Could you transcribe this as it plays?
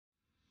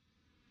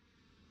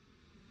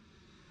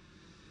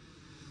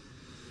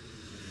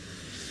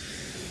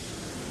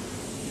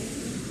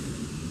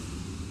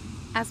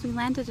As we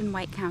landed in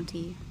White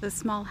County, the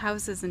small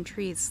houses and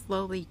trees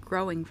slowly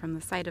growing from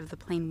the sight of the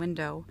plane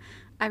window,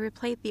 I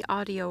replayed the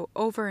audio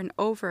over and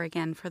over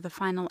again for the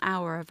final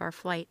hour of our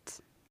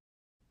flight.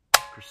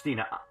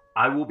 Christina,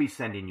 I will be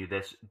sending you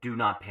this. Do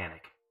not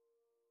panic.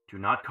 Do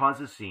not cause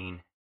a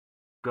scene.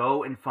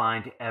 Go and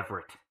find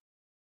Everett.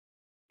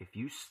 If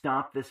you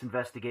stop this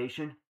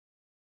investigation,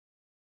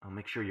 I'll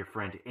make sure your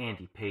friend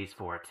Andy pays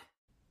for it.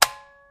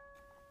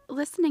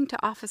 Listening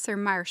to Officer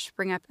Marsh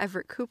bring up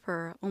Everett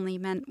Cooper only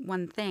meant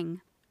one thing.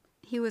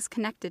 He was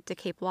connected to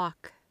Cape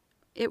Lock.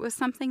 It was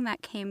something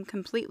that came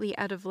completely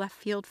out of left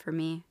field for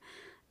me.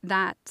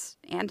 That,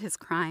 and his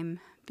crime,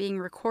 being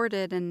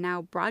recorded and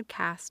now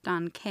broadcast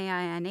on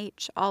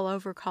KINH all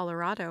over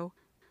Colorado.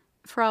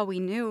 For all we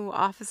knew,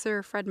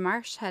 Officer Fred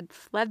Marsh had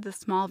fled the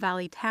small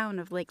valley town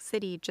of Lake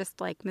City just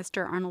like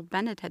Mr. Arnold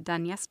Bennett had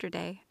done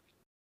yesterday.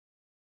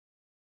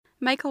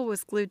 Michael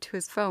was glued to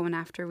his phone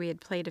after we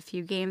had played a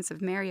few games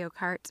of Mario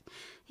Kart.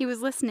 He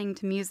was listening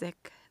to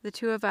music, the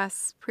two of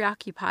us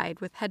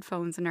preoccupied with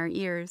headphones in our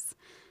ears.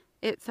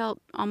 It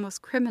felt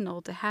almost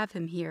criminal to have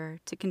him here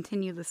to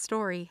continue the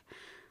story.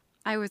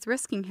 I was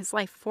risking his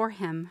life for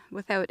him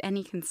without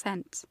any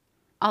consent.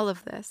 All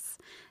of this,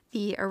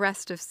 the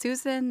arrest of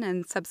Susan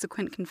and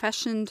subsequent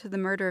confession to the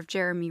murder of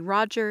Jeremy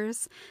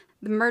Rogers,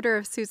 the murder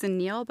of Susan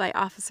Neal by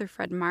Officer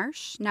Fred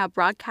Marsh, now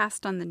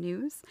broadcast on the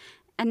news,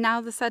 and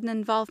now the sudden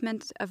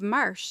involvement of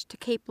Marsh to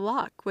Cape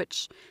Lock,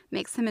 which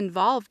makes him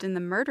involved in the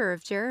murder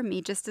of Jeremy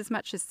just as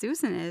much as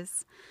Susan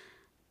is.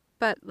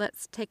 But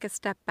let's take a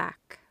step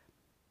back.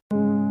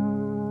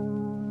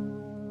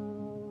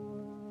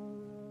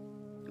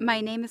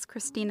 My name is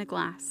Christina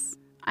Glass.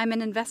 I'm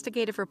an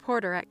investigative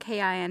reporter at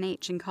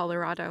KINH in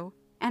Colorado,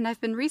 and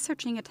I've been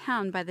researching a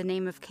town by the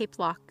name of Cape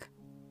Lock.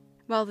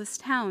 While this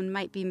town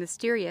might be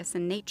mysterious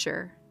in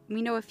nature,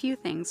 we know a few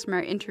things from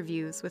our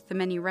interviews with the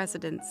many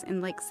residents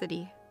in Lake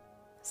City.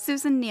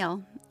 Susan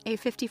Neal, a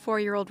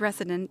 54-year-old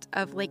resident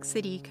of Lake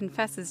City,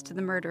 confesses to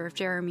the murder of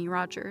Jeremy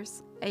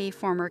Rogers, a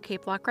former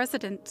Cape Lock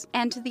resident,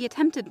 and to the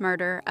attempted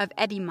murder of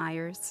Eddie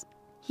Myers.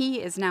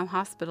 He is now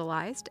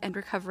hospitalized and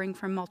recovering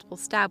from multiple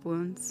stab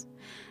wounds.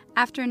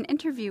 After an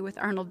interview with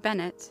Arnold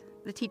Bennett,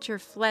 the teacher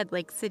fled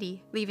Lake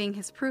City, leaving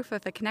his proof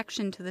of a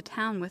connection to the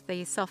town with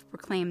a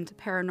self-proclaimed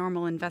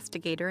paranormal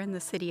investigator in the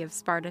city of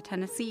Sparta,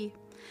 Tennessee.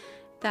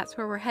 That's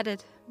where we're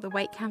headed, the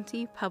White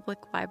County Public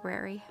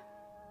Library.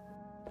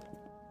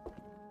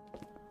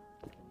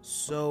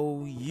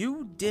 So,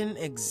 you didn't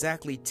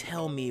exactly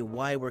tell me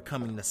why we're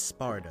coming to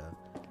Sparta,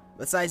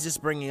 besides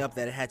just bringing up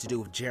that it had to do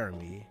with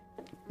Jeremy.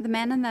 The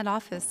man in that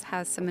office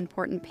has some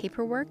important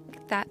paperwork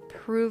that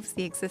proves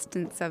the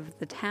existence of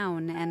the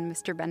town and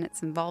Mr.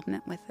 Bennett's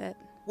involvement with it.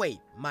 Wait,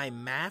 my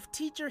math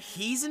teacher,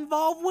 he's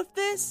involved with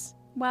this?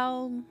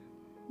 Well,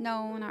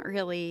 no, not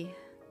really.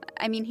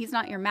 I mean, he's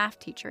not your math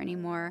teacher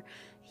anymore.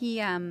 He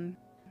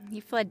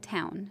fled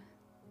town.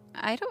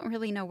 I don't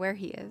really know where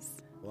he is.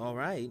 All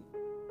right.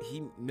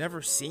 He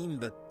never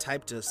seemed the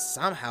type to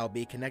somehow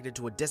be connected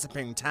to a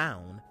disappearing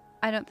town.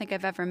 I don't think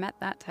I've ever met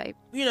that type.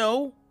 You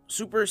know,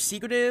 super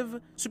secretive,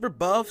 super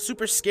buff,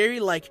 super scary,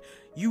 like,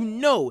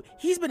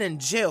 he's been in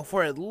jail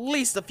for at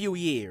least a few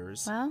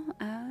years. Well,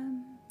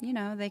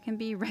 they can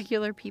be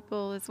regular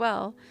people as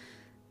well.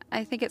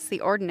 I think it's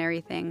the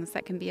ordinary things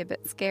that can be a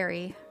bit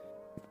scary.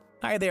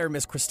 Hi there,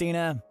 Miss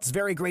Christina. It's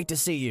very great to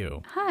see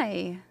you.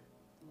 Hi.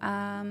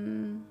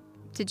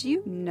 Did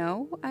you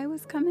know I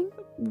was coming?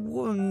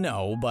 Well,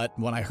 no, but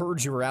when I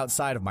heard you were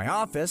outside of my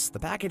office, the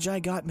package I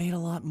got made a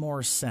lot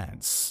more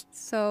sense.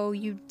 So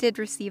you did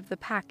receive the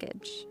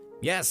package?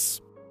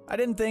 Yes. I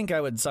didn't think I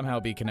would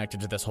somehow be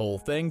connected to this whole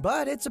thing,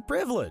 but it's a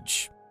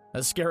privilege.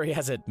 As scary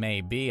as it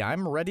may be,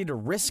 I'm ready to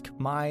risk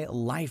my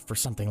life for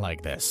something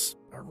like this.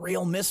 A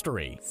real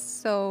mystery.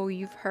 So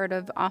you've heard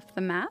of Off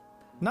the Map?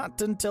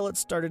 Not until it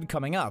started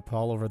coming up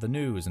all over the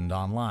news and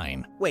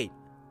online. Wait,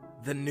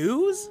 the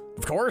news?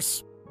 Of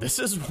course. This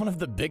is one of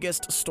the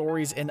biggest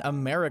stories in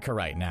America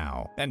right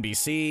now.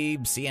 NBC,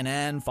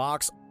 CNN,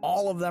 Fox,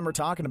 all of them are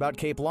talking about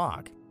Cape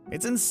Lock.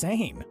 It's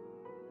insane.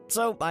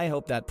 So I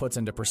hope that puts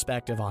into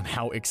perspective on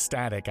how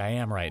ecstatic I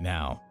am right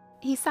now.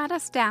 He sat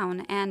us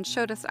down and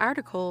showed us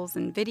articles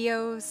and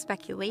videos,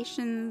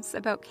 speculations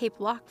about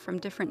Cape Lock from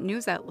different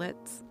news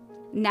outlets.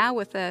 Now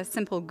with a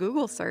simple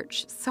Google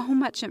search, so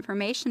much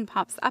information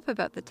pops up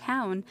about the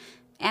town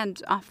and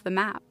Off the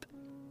Map.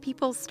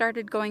 People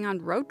started going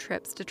on road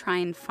trips to try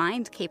and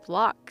find Cape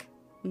Lock,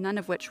 none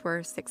of which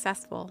were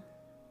successful.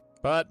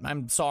 But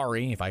I'm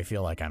sorry if I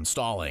feel like I'm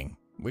stalling.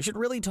 We should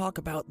really talk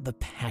about the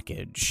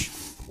package.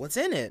 What's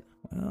in it?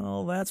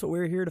 Well, that's what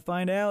we're here to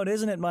find out,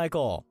 isn't it,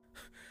 Michael?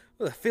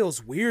 Well, it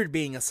feels weird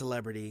being a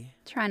celebrity.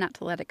 Try not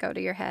to let it go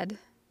to your head.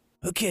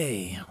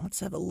 Okay,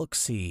 let's have a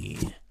look-see.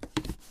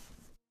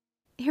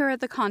 Here are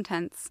the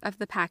contents of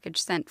the package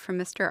sent from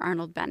Mr.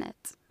 Arnold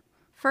Bennett.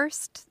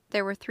 First,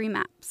 there were 3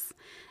 maps.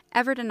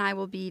 Everett and I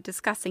will be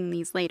discussing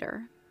these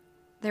later.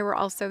 There were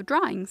also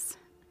drawings.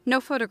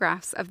 No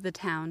photographs of the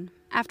town.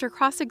 After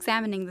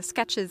cross-examining the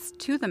sketches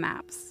to the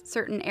maps,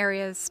 certain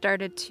areas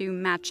started to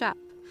match up.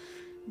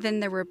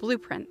 Then there were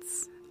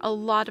blueprints, A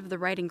lot of the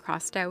writing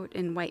crossed out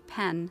in white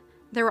pen.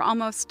 There were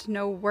almost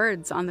no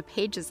words on the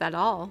pages at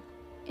all.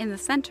 In the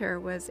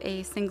center was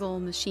a single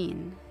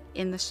machine,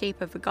 in the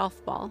shape of a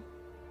golf ball.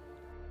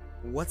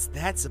 What's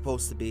that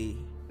supposed to be?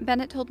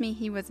 Bennett told me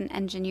he was an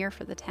engineer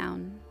for the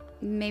town.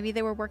 Maybe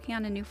they were working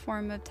on a new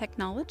form of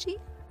technology?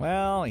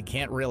 Well, you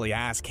can't really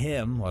ask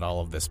him what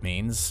all of this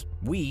means.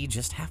 We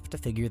just have to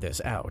figure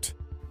this out.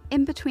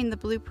 In between the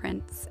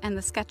blueprints and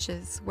the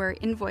sketches were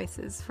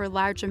invoices for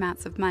large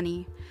amounts of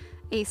money,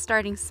 a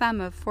starting sum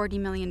of $40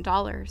 million,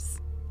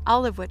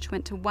 all of which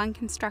went to one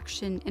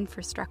construction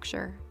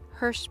infrastructure,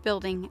 Hirsch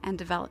Building and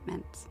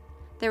Development.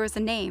 There was a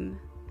name,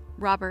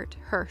 Robert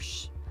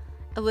Hirsch,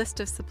 a list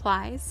of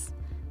supplies,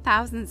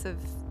 thousands of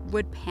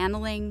wood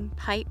paneling,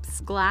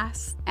 pipes,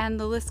 glass, and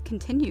the list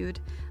continued,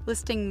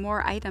 listing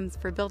more items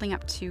for building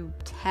up to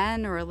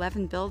 10 or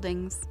 11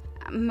 buildings.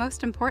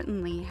 Most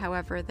importantly,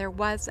 however, there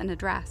was an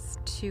address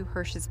to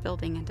Hirsch's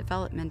Building and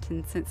Development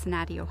in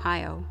Cincinnati,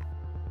 Ohio.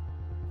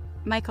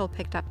 Michael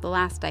picked up the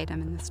last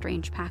item in the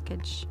strange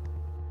package.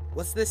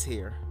 What's this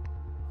here?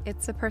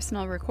 It's a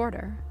personal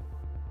recorder.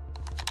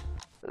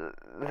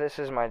 This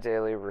is my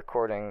daily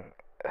recording.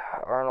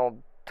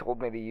 Arnold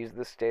told me to use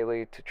this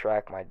daily to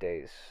track my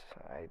days.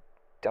 I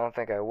don't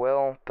think I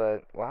will,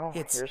 but, well,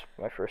 here's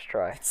my first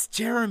try. It's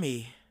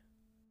Jeremy.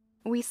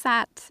 We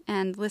sat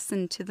and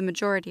listened to the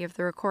majority of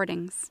the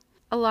recordings.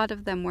 A lot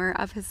of them were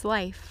of his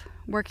life,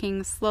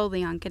 working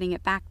slowly on getting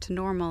it back to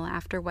normal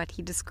after what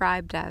he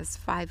described as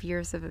 5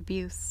 years of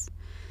abuse.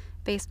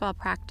 Baseball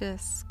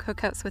practice,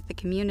 cookouts with the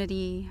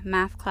community,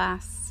 math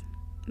class,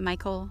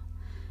 Michael,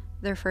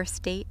 their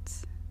first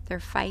date, their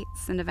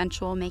fights and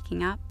eventual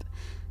making up.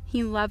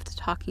 He loved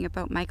talking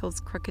about Michael's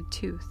crooked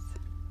tooth.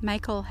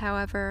 Michael,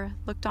 however,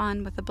 looked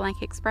on with a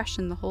blank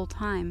expression the whole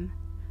time.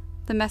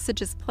 The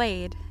messages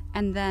played,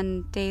 and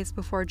then, days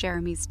before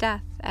Jeremy's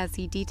death, as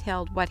he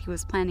detailed what he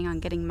was planning on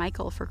getting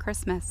Michael for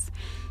Christmas,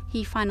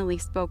 he finally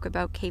spoke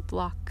about Cape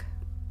Lock.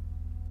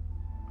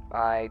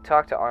 I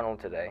talked to Arnold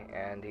today,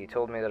 and he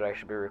told me that I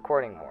should be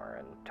recording more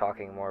and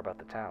talking more about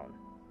the town.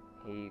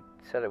 He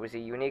said it was a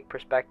unique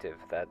perspective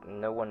that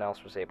no one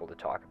else was able to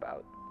talk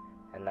about,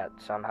 and that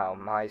somehow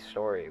my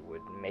story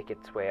would make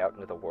its way out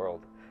into the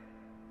world.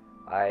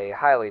 I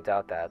highly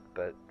doubt that,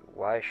 but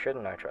why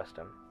shouldn't I trust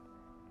him?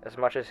 As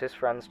much as his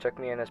friends took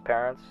me and his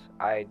parents,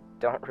 I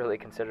don't really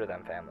consider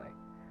them family.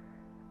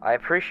 I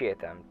appreciate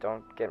them,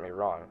 don't get me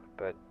wrong,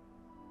 but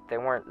they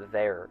weren't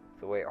there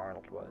the way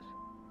Arnold was.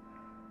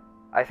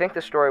 I think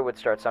the story would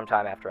start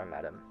sometime after I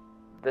met him.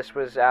 This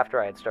was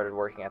after I had started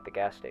working at the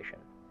gas station.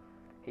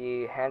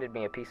 He handed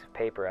me a piece of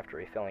paper after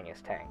refilling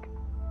his tank.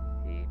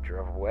 He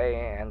drove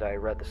away, and I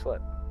read the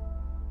slip.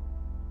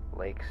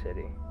 Lake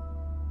City.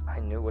 I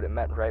knew what it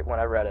meant right when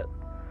I read it.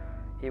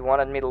 He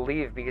wanted me to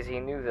leave because he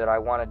knew that I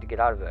wanted to get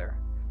out of there.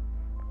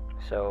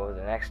 So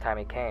the next time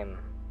he came,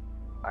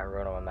 I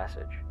wrote him a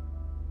message.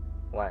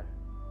 When?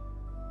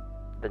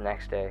 The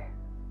next day,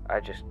 I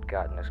just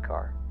got in his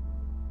car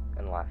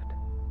and left.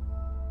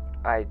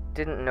 I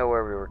didn't know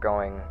where we were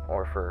going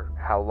or for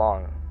how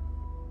long,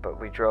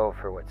 but we drove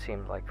for what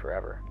seemed like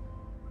forever.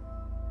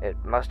 It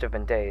must have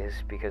been days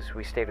because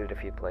we stayed at a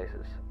few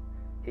places.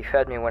 He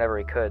fed me whenever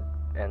he could,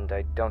 and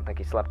I don't think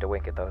he slept a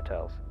wink at the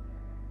hotels.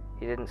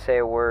 He didn't say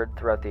a word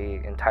throughout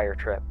the entire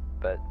trip,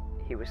 but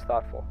he was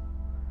thoughtful.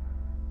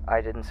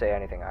 I didn't say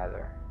anything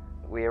either.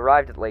 We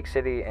arrived at Lake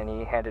City, and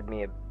he handed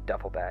me a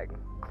duffel bag,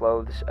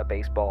 clothes, a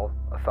baseball,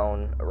 a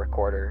phone, a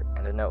recorder,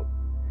 and a note.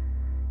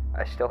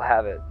 I still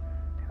have it.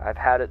 I've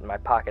had it in my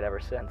pocket ever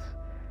since.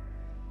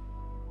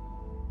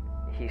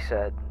 He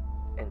said,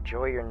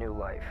 "Enjoy your new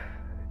life.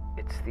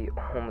 It's the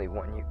only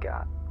one you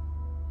got."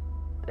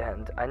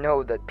 And I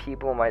know that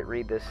people might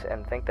read this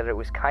and think that it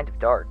was kind of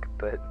dark,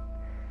 but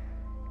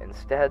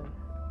instead,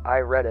 I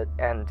read it,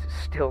 and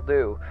still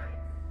do,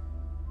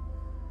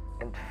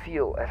 and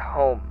feel at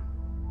home.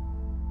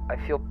 I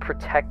feel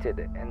protected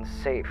and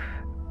safe,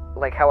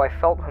 like how I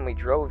felt when we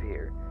drove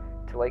here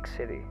to Lake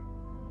City.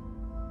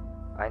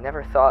 I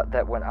never thought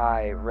that when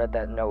I read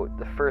that note,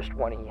 the first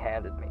one he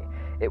handed me,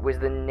 it was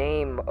the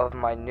name of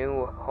my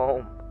new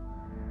home.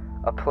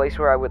 A place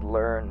where I would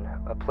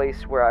learn, a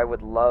place where I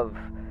would love.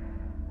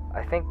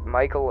 I think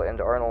Michael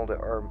and Arnold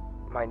are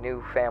my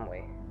new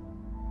family.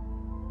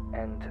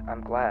 And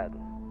I'm glad,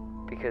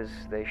 because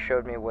they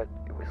showed me what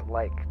it was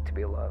like to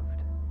be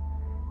loved.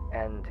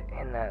 And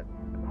in that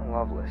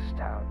loveless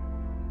town,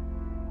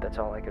 that's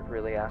all I could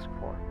really ask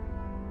for.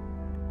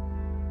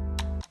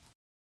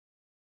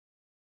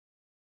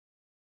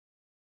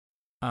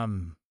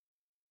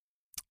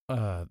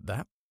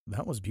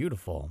 That was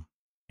beautiful,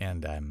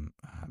 and I'm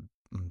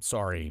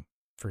sorry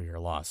for your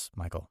loss,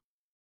 Michael.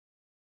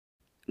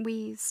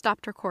 We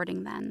stopped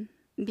recording then,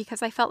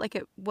 because I felt like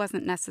it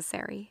wasn't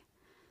necessary.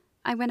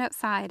 I went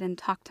outside and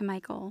talked to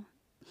Michael.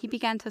 He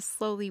began to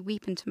slowly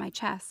weep into my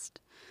chest.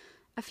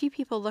 A few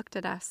people looked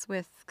at us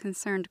with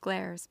concerned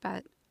glares,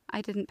 but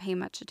I didn't pay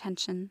much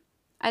attention.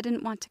 I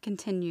didn't want to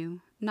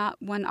continue,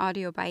 not one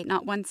audio bite,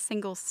 not one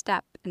single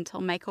step,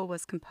 until Michael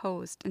was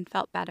composed and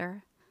felt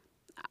better.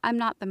 I'm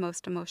not the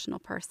most emotional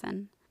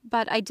person.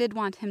 but I did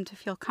want him to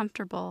feel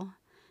comfortable,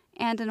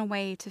 and in a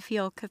way to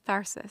feel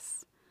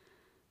catharsis.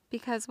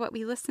 Because what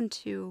we listened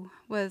to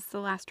was the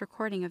last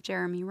recording of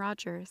Jeremy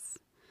Rogers,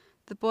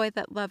 the boy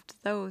that loved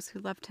those who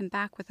loved him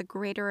back with a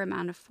greater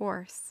amount of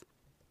force,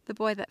 the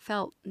boy that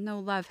felt no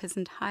love his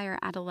entire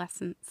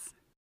adolescence.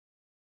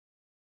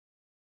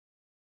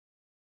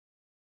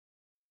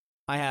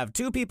 I have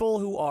two people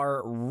who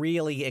are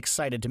really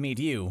excited to meet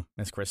you,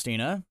 Miss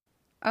Christina.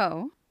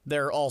 Oh?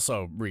 They're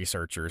also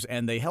researchers,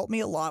 and they help me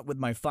a lot with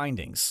my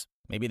findings.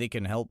 Maybe they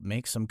can help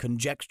make some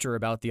conjecture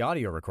about the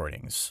audio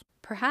recordings.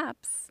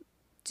 Perhaps.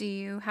 Do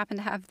you happen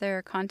to have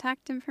their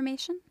contact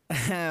information?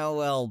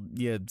 Well,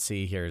 you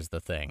see, here's the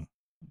thing.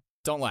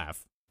 Don't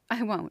laugh.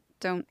 I won't,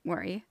 don't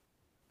worry.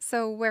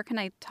 So where can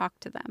I talk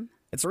to them?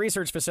 It's a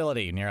research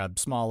facility near a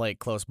small lake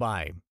close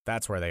by.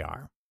 That's where they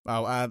are.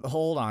 Oh,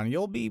 hold on.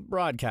 You'll be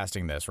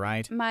broadcasting this,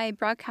 right? My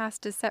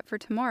broadcast is set for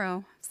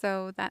tomorrow,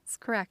 so that's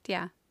correct,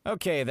 yeah.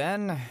 Okay,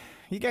 then.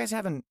 You guys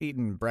haven't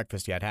eaten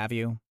breakfast yet, have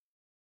you?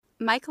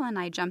 Michael and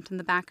I jumped in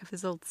the back of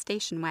his old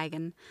station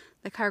wagon,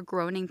 the car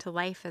groaning to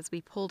life as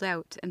we pulled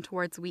out and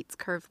towards Wheats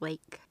Curve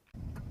Lake.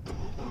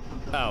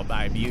 Oh,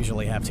 I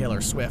usually have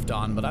Taylor Swift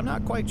on, but I'm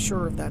not quite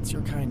sure if that's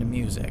your kind of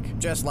music.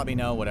 Just let me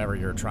know whatever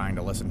you're trying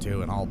to listen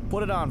to, and I'll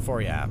put it on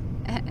for you.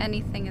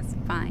 Anything is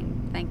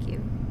fine, thank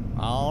you.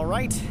 All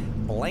right,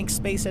 blank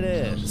space it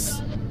is.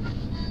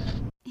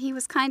 He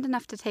was kind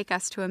enough to take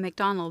us to a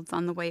McDonald's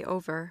on the way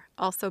over,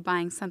 also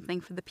buying something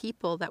for the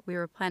people that we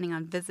were planning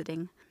on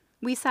visiting.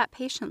 We sat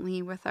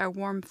patiently with our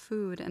warm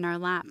food in our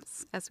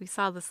laps as we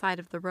saw the side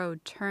of the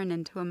road turn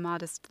into a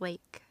modest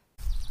lake.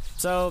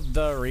 So,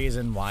 the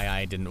reason why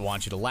I didn't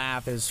want you to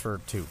laugh is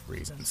for two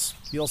reasons.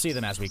 You'll see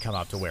them as we come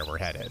up to where we're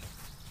headed.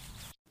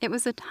 It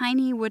was a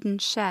tiny wooden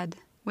shed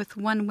with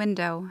one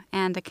window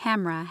and a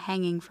camera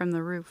hanging from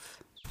the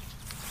roof.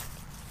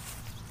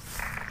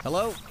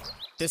 Hello?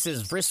 This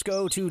is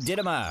Vrisco to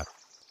Didyma.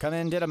 Come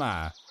in,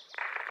 Didyma.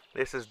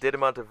 This is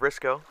Didyma to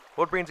Vrisco.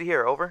 What brings you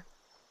here, over?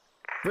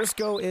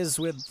 Vrisco is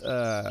with,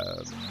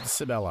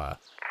 Sibella.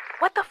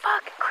 What the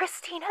fuck?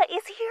 Christina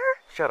is here?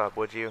 Shut up,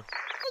 would you?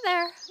 Hey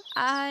there.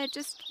 I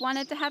just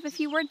wanted to have a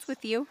few words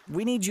with you.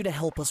 We need you to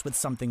help us with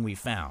something we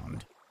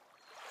found.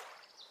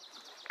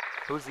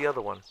 Who's the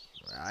other one?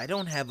 I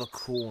don't have a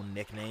cool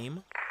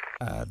nickname.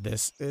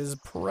 This is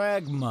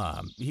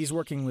Pragma. He's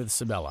working with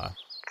Sibella.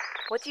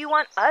 What do you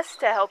want us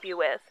to help you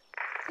with?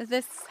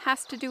 This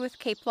has to do with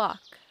Cape Lock.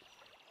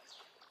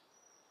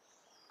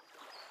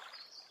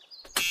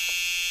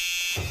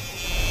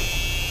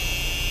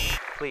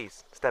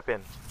 Please, step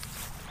in.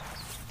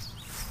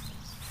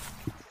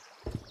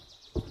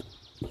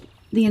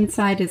 The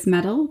inside is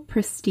metal,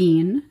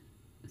 pristine,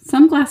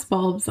 some glass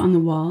bulbs on the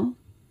wall,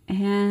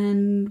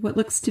 and what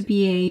looks to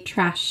be a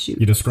trash chute.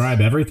 You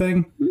describe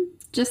everything?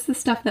 Just the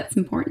stuff that's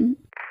important.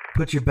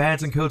 Put your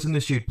bags and coats in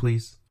the chute,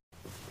 please.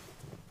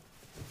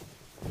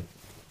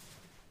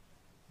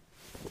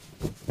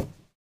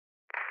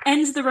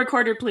 End the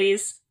recorder,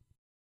 please.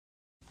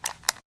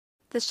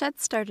 The shed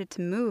started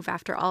to move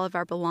after all of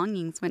our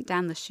belongings went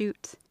down the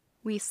chute.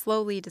 We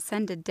slowly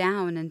descended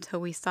down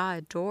until we saw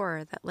a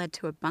door that led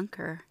to a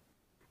bunker.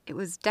 It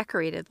was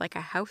decorated like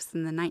a house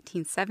in the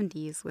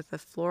 1970s with a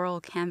floral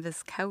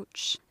canvas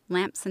couch,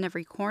 lamps in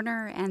every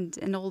corner, and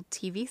an old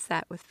TV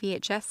set with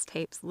VHS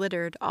tapes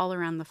littered all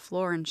around the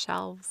floor and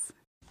shelves.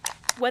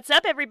 What's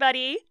up,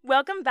 everybody?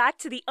 Welcome back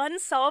to the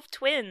Unsolved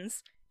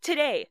Twins.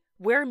 Today,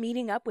 we're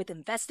meeting up with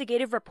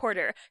investigative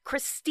reporter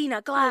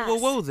Christina Glass.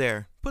 Whoa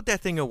there. Put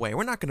that thing away.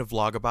 We're not going to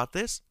vlog about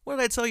this. What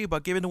did I tell you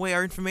about giving away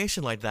our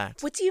information like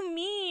that? What do you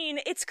mean?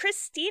 It's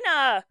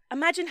Christina.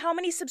 Imagine how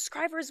many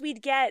subscribers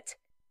we'd get.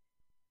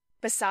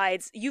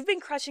 Besides, you've been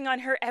crushing on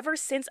her ever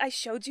since I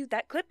showed you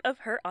that clip of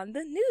her on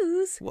the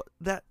news. What?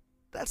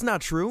 That's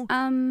not true.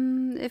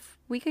 If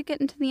we could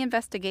get into the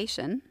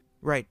investigation.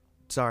 Right.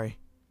 Sorry.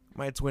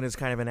 My twin is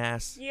kind of an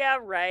ass. Yeah,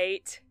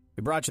 right.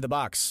 We brought you the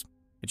box.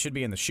 It should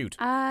be in the chute.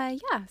 Yeah,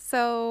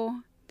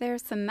 so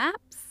there's some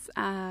maps,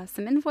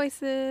 some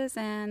invoices,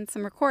 and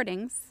some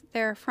recordings.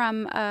 They're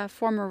from a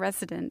former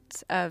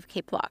resident of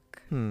Cape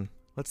Lock.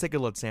 Let's take a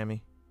look,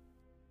 Sammy.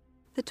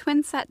 The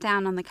twins sat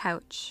down on the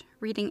couch,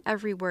 reading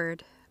every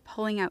word,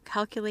 pulling out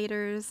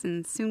calculators,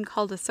 and soon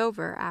called us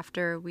over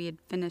after we had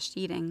finished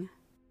eating.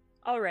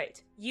 All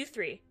right, you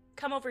three,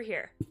 come over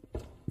here.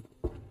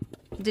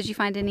 Did you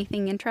find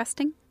anything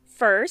interesting?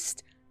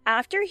 First,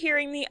 after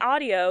hearing the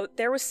audio,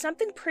 there was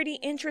something pretty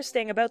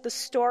interesting about the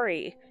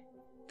story.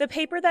 The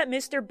paper that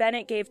Mr.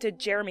 Bennett gave to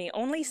Jeremy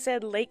only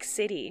said Lake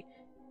City.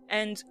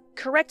 And,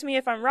 correct me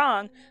if I'm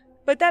wrong,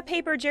 but that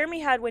paper Jeremy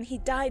had when he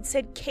died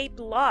said Cape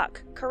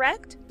Lock,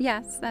 correct?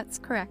 Yes, that's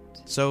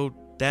correct. So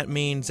that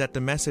means that the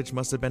message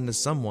must have been to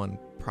someone,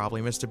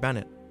 probably Mr.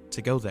 Bennett,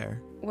 to go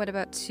there. What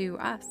about to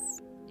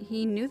us?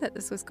 He knew that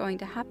this was going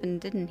to happen,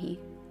 didn't he?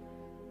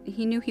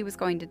 He knew he was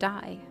going to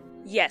die.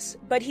 Yes,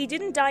 but he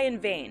didn't die in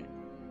vain.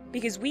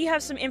 Because we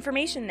have some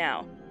information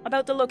now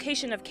about the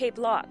location of Cape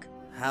Lock.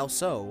 How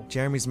so?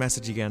 Jeremy's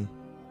message again.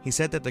 He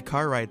said that the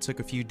car ride took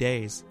a few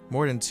days.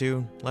 More than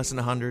 2, less than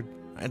 100.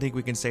 I think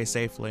we can say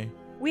safely.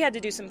 we had to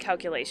do some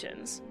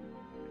calculations.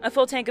 A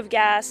full tank of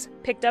gas,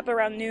 picked up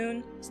around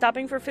noon,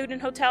 stopping for food in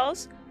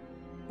hotels.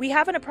 We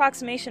have an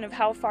approximation of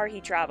how far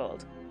he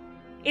traveled.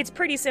 It's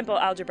pretty simple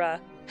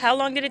algebra. How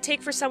long did it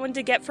take for someone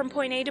to get from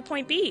point A to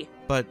point B?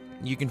 But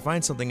you can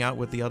find something out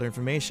with the other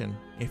information.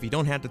 If you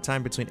don't have the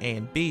time between A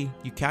and B,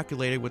 you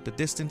calculate it with the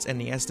distance and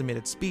the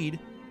estimated speed.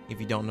 If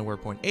you don't know where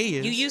point A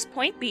is... You use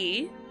point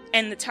B,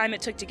 and the time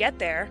it took to get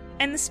there,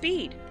 and the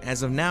speed.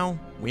 As of now,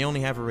 we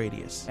only have a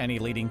radius. Any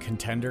leading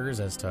contenders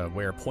as to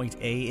where point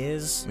A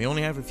is? We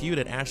only have a few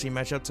that actually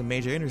match up to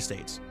major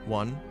interstates.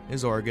 One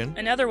is Oregon.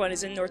 Another one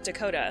is in North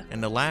Dakota.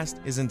 And the last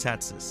is in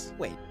Texas.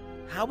 Wait,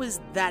 how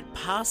is that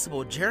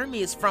possible?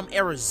 Jeremy is from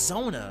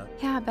Arizona.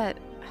 Yeah, but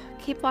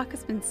Cape Lock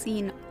has been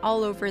seen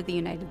all over the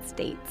United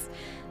States.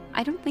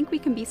 I don't think we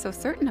can be so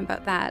certain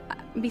about that.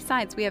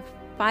 Besides, we have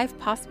 5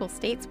 possible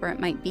states where it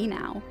might be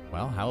now.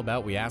 Well, how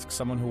about we ask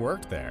someone who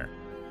worked there?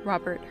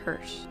 Robert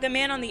Hirsch. The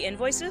man on the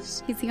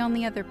invoices? He's the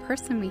only other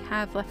person we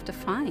have left to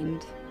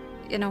find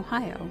in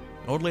Ohio.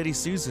 Old Lady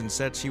Susan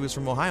said she was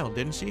from Ohio,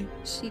 didn't she?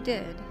 She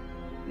did.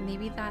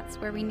 Maybe that's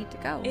where we need to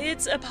go.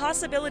 It's a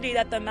possibility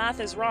that the math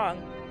is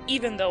wrong,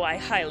 even though I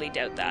highly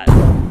doubt that.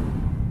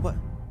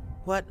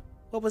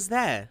 What was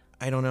that?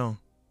 I don't know.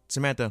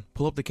 Samantha,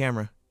 pull up the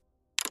camera.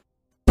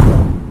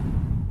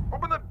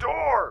 Open the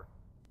door!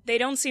 They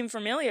don't seem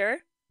familiar.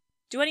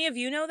 Do any of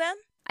you know them?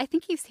 I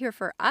think he's here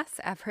for us,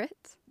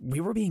 Everett.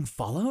 We were being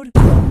followed?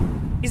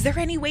 Is there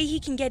any way he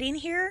can get in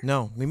here?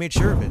 No, we made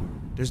sure of it.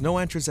 There's no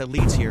entrance that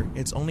leads here.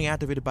 It's only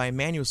activated by a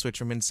manual switch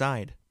from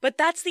inside. But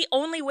that's the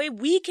only way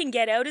we can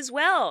get out as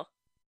well.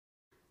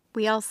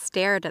 We all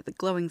stared at the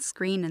glowing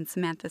screen in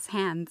Samantha's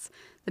hands.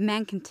 The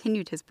man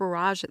continued his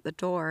barrage at the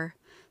door.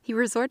 He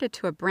resorted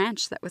to a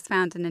branch that was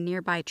found in a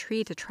nearby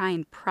tree to try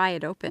and pry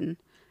it open.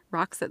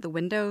 Rocks at the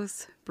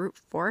windows, brute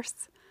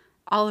force,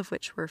 all of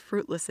which were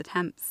fruitless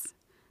attempts.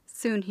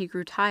 Soon he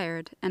grew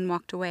tired and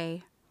walked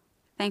away.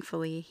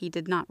 Thankfully, he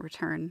did not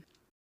return.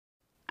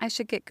 I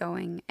should get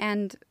going,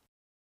 and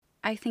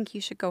I think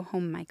you should go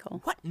home,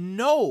 Michael. What?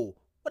 No!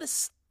 What a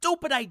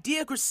stupid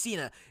idea,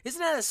 Christina! Isn't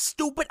that a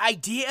stupid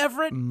idea,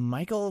 Everett?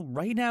 Michael,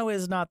 right now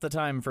is not the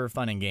time for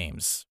fun and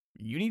games.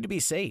 You need to be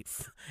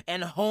safe.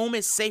 And home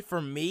is safe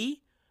for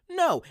me?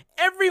 No,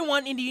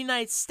 everyone in the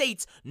United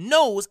States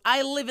knows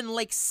I live in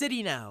Lake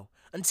City now.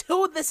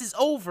 Until this is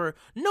over,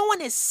 no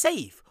one is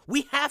safe.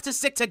 We have to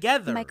stick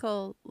together.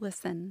 Michael,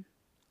 listen.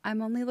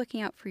 I'm only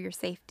looking out for your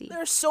safety.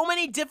 There are so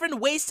many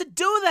different ways to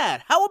do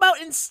that. How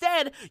about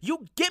instead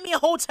you get me a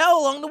hotel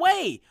along the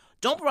way?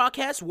 Don't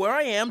broadcast where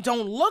I am.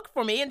 Don't look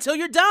for me until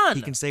you're done.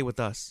 He can stay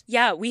with us.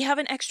 Yeah, we have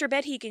an extra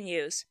bed he can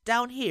use.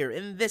 Down here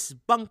in this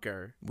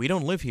bunker. We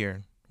don't live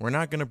here. We're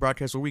not going to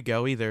broadcast where we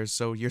go either,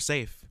 so you're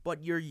safe.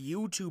 But you're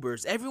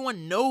YouTubers.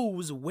 Everyone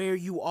knows where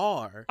you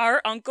are.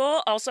 Our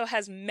uncle also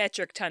has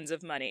metric tons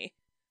of money.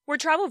 We're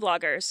travel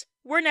vloggers.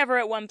 We're never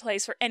at one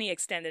place for any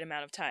extended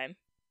amount of time.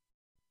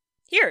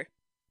 Here,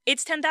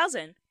 it's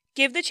 10,000.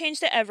 Give the change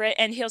to Everett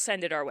and he'll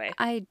send it our way.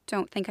 I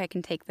don't think I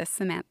can take this,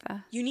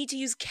 Samantha. You need to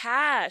use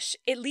cash.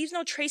 It leaves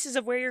no traces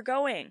of where you're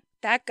going.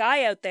 That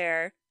guy out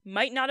there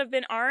might not have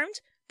been armed,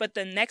 but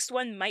the next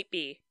one might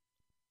be.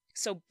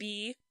 So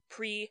be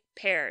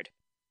prepared.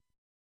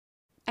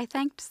 I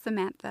thanked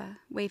Samantha,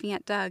 waving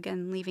at Doug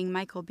and leaving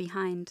Michael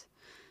behind.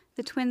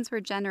 The twins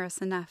were generous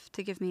enough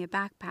to give me a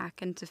backpack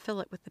and to fill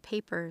it with the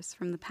papers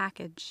from the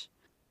package.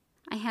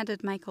 I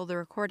handed Michael the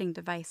recording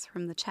device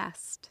from the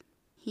chest.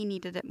 He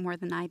needed it more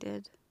than I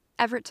did.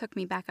 Everett took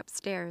me back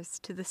upstairs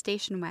to the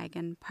station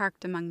wagon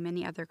parked among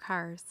many other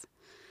cars.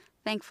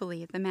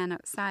 Thankfully, the man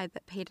outside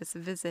that paid us a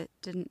visit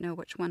didn't know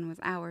which one was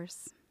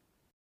ours.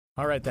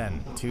 All right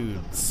then, to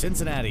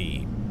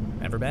Cincinnati.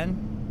 Ever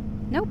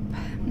been? Nope,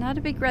 not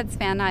a big Reds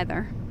fan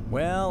either.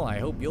 Well, I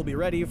hope you'll be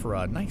ready for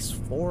a nice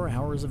 4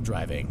 hours of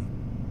driving.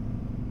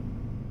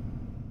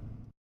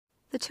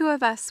 The two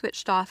of us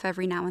switched off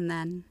every now and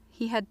then.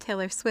 He had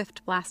Taylor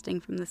Swift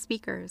blasting from the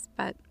speakers,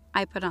 but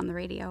I put on the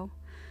radio.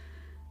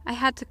 I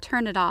had to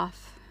turn it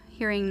off,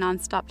 hearing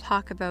nonstop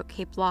talk about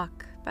Cape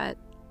Lock, but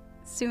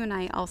soon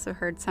I also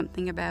heard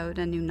something about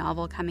a new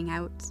novel coming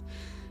out,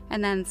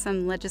 and then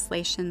some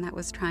legislation that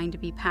was trying to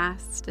be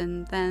passed,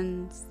 and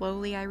then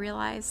slowly I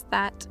realized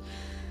that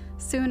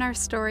soon our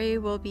story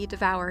will be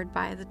devoured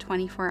by the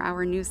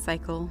 24-hour news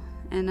cycle,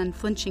 an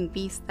unflinching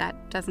beast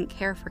that doesn't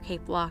care for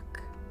Cape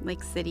Lock,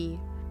 Lake City,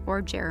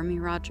 or Jeremy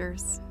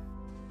Rogers.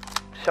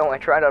 So I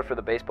tried out for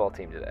the baseball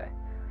team today.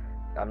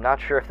 I'm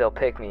not sure if they'll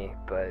pick me,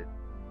 but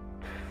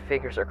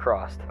fingers are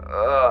crossed.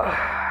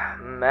 Ugh,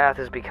 math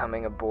is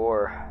becoming a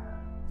bore.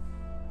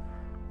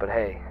 But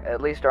hey,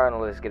 at least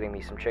Arnold is getting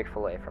me some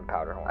Chick-fil-A from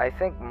Powderhorn. I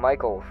think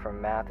Michael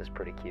from math is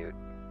pretty cute.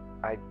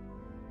 I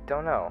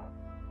don't know.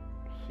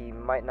 He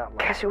might not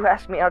like... Guess who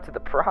asked me out to the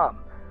prom?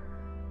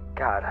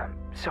 God, I'm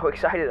so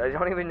excited I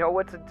don't even know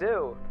what to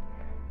do.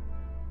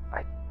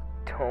 I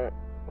don't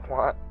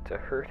want to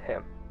hurt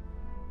him.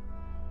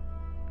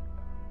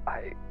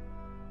 I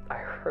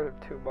hurt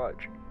him too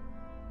much.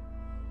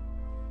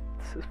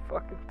 This is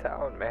fucking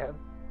town, man.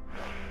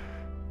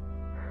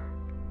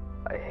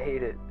 I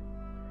hate it.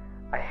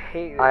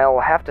 I'll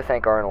have to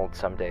thank Arnold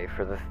someday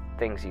for the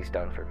things he's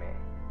done for me.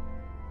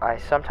 I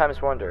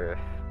sometimes wonder if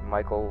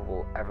Michael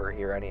will ever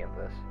hear any of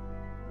this.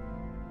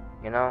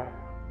 You know,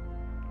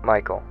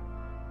 Michael,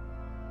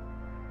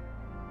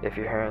 if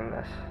you're hearing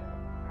this,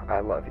 I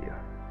love you.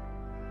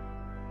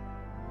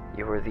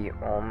 You were the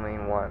only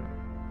one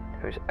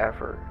who's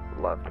ever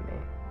loved me,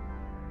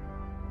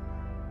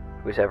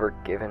 who's ever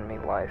given me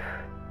life.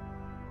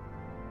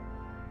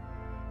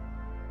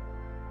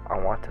 I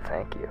want to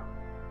thank you.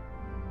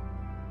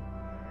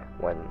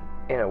 When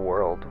in a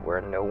world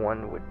where no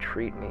one would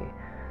treat me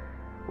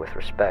with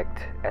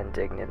respect and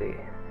dignity,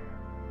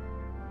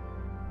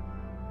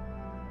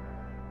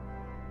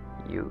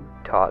 you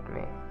taught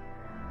me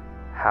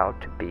how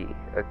to be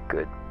a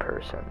good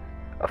person,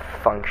 a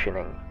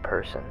functioning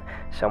person,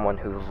 someone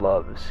who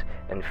loves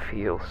and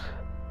feels,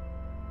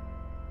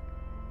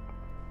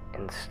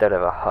 instead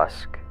of a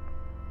husk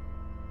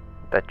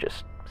that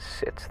just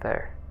sits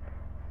there,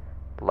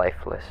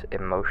 lifeless,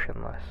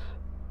 emotionless.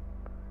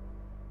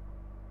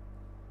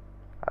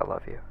 I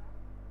love you.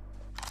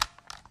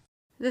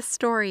 This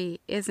story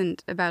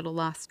isn't about a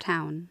lost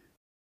town.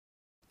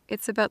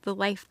 It's about the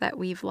life that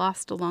we've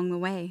lost along the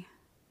way.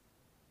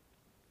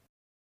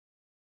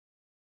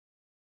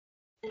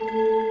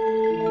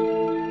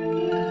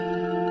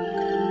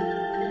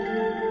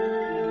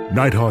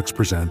 Nighthawks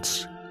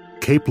presents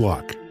Cape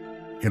Lock,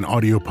 an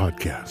audio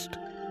podcast.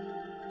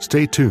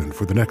 Stay tuned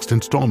for the next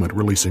installment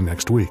releasing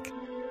next week.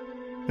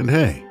 And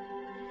hey,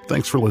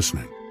 thanks for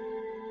listening.